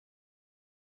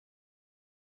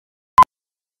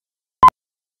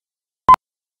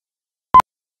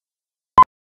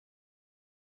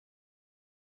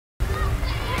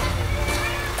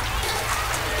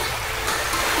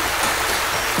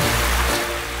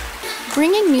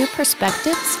bringing new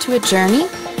perspectives to a journey?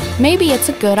 Maybe it's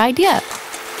a good idea.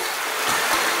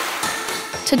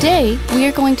 Today, we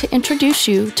are going to introduce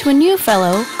you to a new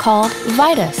fellow called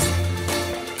Vitus.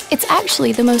 It's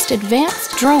actually the most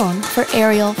advanced drone for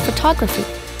aerial photography.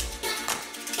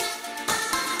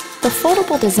 The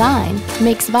foldable design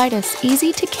makes Vitus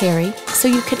easy to carry, so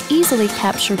you could easily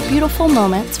capture beautiful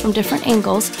moments from different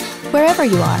angles wherever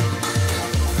you are.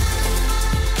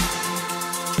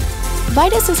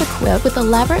 Vitus is equipped with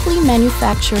elaborately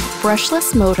manufactured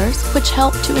brushless motors which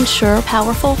help to ensure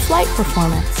powerful flight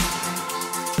performance.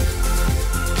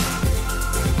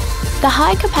 The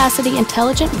high-capacity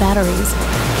intelligent batteries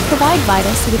provide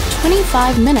Vitus with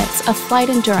 25 minutes of flight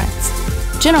endurance,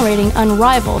 generating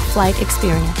unrivaled flight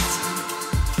experience.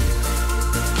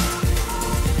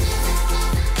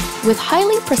 With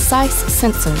highly precise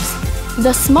sensors,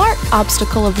 the smart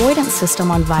obstacle avoidance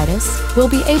system on Vitus will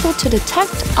be able to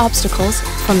detect obstacles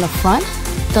from the front,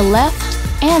 the left,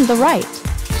 and the right.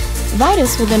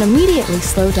 Vitus will then immediately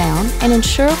slow down and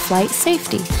ensure flight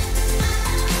safety.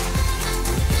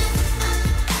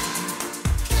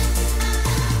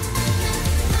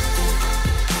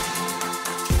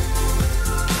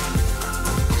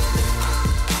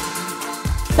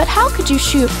 But how could you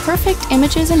shoot perfect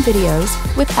images and videos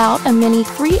without a mini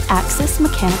 3-axis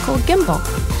mechanical gimbal?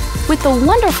 With the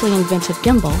wonderfully inventive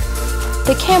gimbal,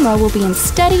 the camera will be in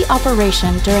steady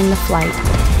operation during the flight,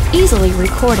 easily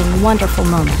recording wonderful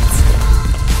moments.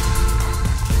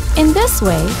 In this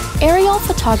way, aerial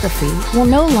photography will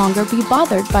no longer be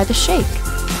bothered by the shake.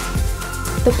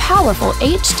 The powerful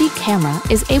HD camera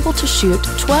is able to shoot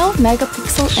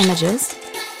 12-megapixel images,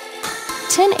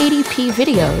 1080p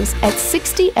videos at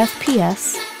 60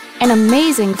 FPS, and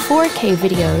amazing 4K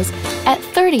videos at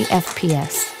 30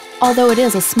 FPS, although it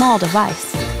is a small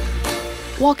device.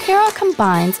 Walkera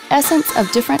combines essence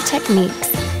of different techniques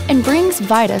and brings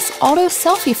Vitus auto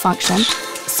selfie function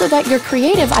so that your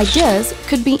creative ideas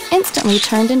could be instantly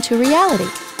turned into reality.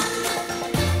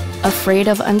 Afraid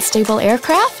of unstable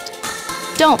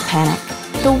aircraft? Don't panic.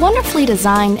 The wonderfully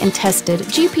designed and tested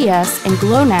GPS and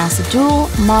GLONASS dual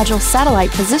module satellite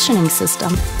positioning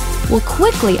system will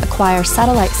quickly acquire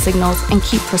satellite signals and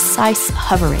keep precise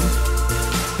hovering.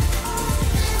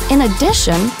 In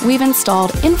addition, we've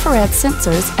installed infrared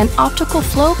sensors and optical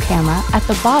flow camera at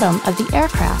the bottom of the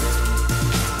aircraft.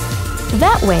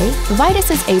 That way, Vitus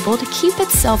is able to keep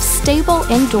itself stable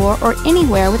indoor or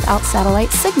anywhere without satellite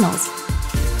signals.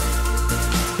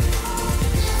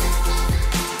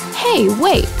 Hey,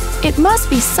 wait! It must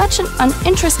be such an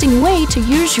uninteresting way to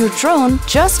use your drone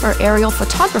just for aerial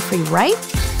photography, right?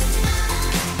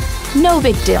 No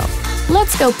big deal.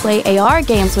 Let's go play AR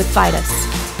games with Vitus.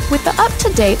 With the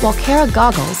up-to-date Walkera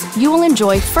goggles, you will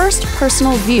enjoy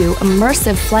first-personal view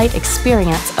immersive flight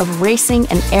experience of racing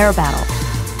and air battle.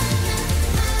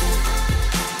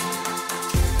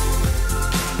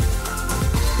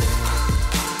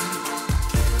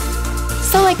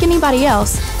 So like anybody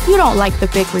else, you don't like the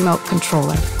big remote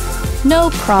controller.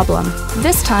 No problem.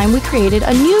 This time we created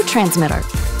a new transmitter.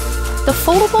 The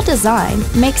foldable design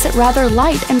makes it rather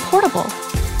light and portable.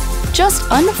 Just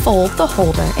unfold the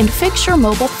holder and fix your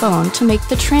mobile phone to make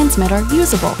the transmitter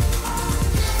usable.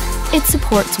 It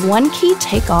supports one-key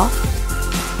takeoff,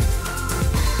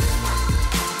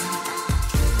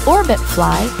 orbit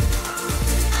fly,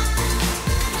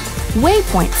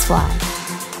 waypoints fly,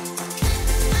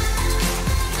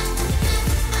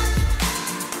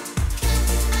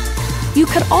 you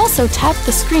could also tap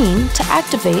the screen to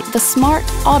activate the Smart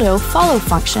Auto Follow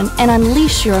function and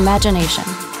unleash your imagination.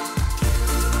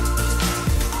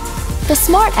 The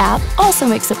Smart app also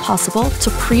makes it possible to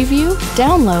preview,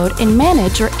 download, and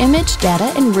manage your image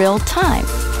data in real time.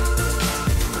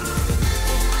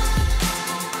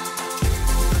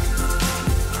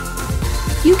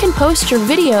 You can post your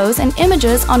videos and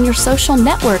images on your social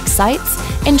network sites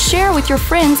and share with your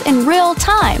friends in real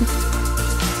time.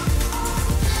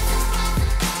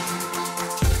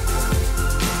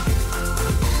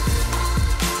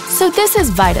 So this is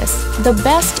Vitus, the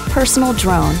best personal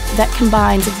drone that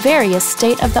combines various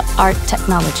state-of-the-art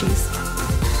technologies.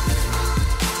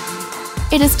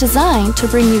 It is designed to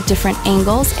bring you different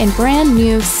angles and brand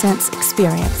new sense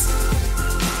experience.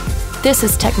 This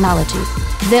is technology.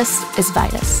 This is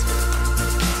Vitus.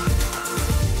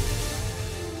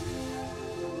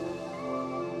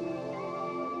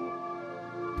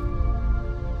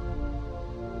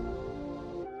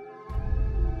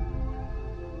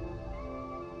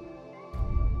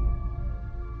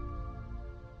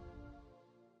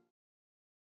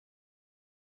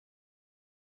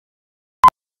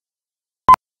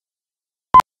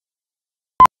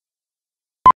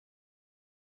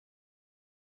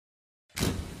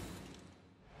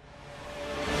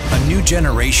 new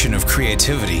generation of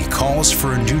creativity calls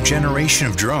for a new generation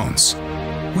of drones.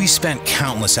 We spent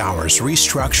countless hours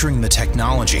restructuring the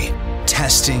technology,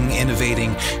 testing,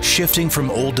 innovating, shifting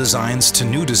from old designs to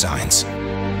new designs.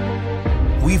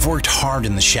 We've worked hard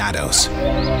in the shadows to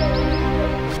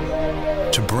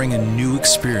bring a new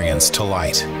experience to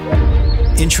light.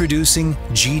 Introducing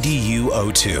GDU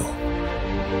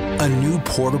O2, a new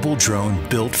portable drone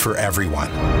built for everyone.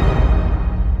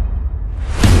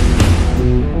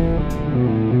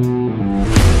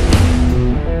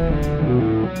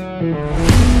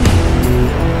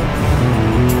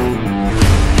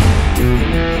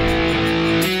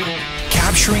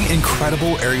 Capturing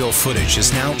incredible aerial footage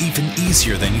is now even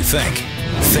easier than you think.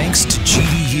 Thanks to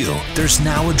GDU, there's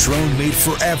now a drone made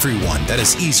for everyone that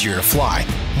is easier to fly,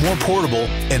 more portable,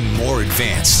 and more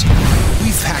advanced.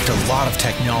 We've packed a lot of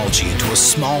technology into a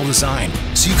small design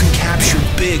so you can capture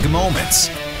big moments.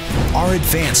 Our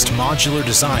advanced modular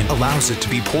design allows it to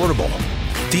be portable.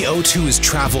 The O2 is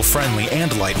travel-friendly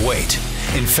and lightweight.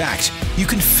 In fact, you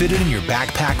can fit it in your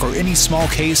backpack or any small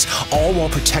case, all while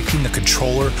protecting the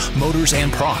controller, motors,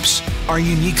 and props. Our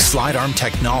unique slide arm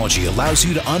technology allows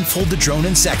you to unfold the drone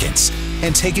in seconds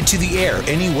and take it to the air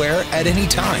anywhere at any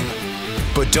time.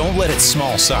 But don't let its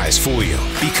small size fool you,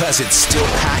 because it still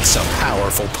packs a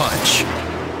powerful punch.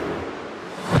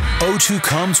 O2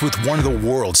 comes with one of the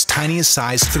world's tiniest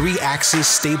size 3-axis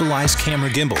stabilized camera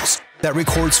gimbals that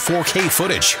records 4K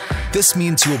footage. This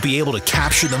means you'll be able to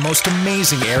capture the most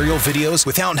amazing aerial videos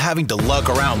without having to lug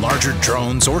around larger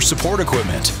drones or support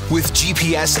equipment. With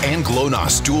GPS and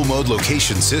GLONASS dual-mode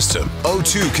location system,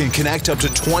 O2 can connect up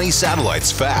to 20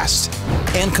 satellites fast.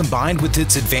 And combined with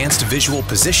its advanced visual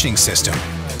positioning system,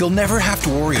 you'll never have to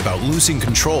worry about losing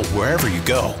control wherever you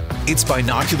go. Its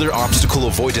binocular obstacle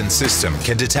avoidance system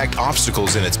can detect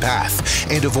obstacles in its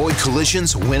path and avoid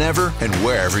collisions whenever and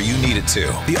wherever you need it to.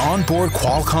 The onboard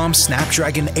Qualcomm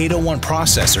Snapdragon 801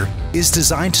 processor is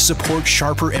designed to support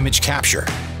sharper image capture,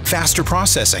 faster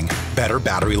processing, better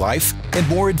battery life, and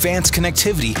more advanced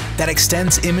connectivity that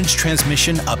extends image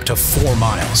transmission up to 4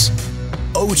 miles.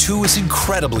 O2 is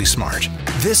incredibly smart.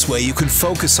 This way you can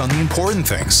focus on the important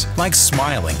things, like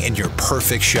smiling in your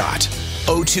perfect shot.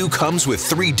 O2 comes with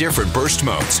 3 different burst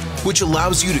modes, which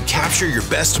allows you to capture your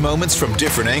best moments from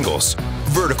different angles.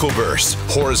 Vertical burst,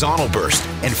 horizontal burst,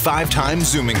 and 5x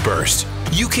zooming burst.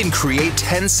 You can create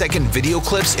 10-second video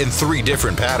clips in 3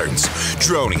 different patterns: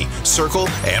 droney, circle,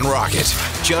 and rocket,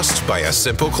 just by a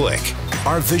simple click.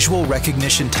 Our visual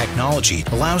recognition technology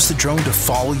allows the drone to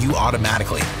follow you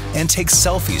automatically and take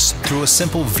selfies through a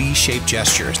simple V-shaped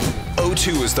gesture.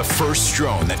 O2 is the first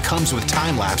drone that comes with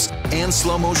time-lapse and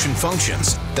slow-motion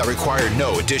functions that require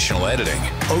no additional editing.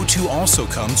 O2 also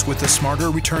comes with a smarter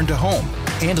return to home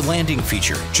and landing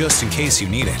feature just in case you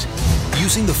need it.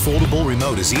 Using the foldable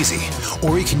remote is easy,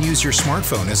 or you can use your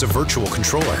smartphone as a virtual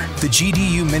controller. The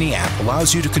GDU Mini app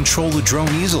allows you to control the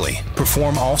drone easily,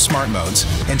 perform all smart modes,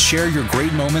 and share your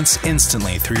great moments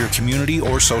instantly through your community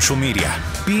or social media.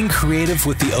 Being creative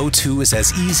with the O2 is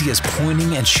as easy as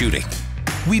pointing and shooting.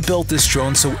 We built this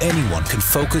drone so anyone can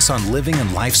focus on living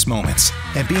in life's moments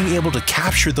and being able to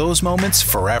capture those moments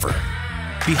forever.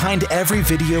 Behind every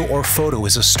video or photo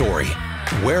is a story.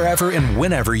 Wherever and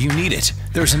whenever you need it,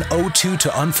 there's an O2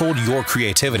 to unfold your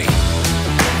creativity.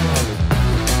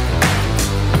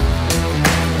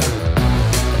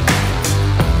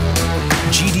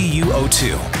 GDU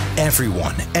O2.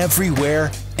 Everyone,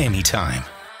 everywhere, anytime.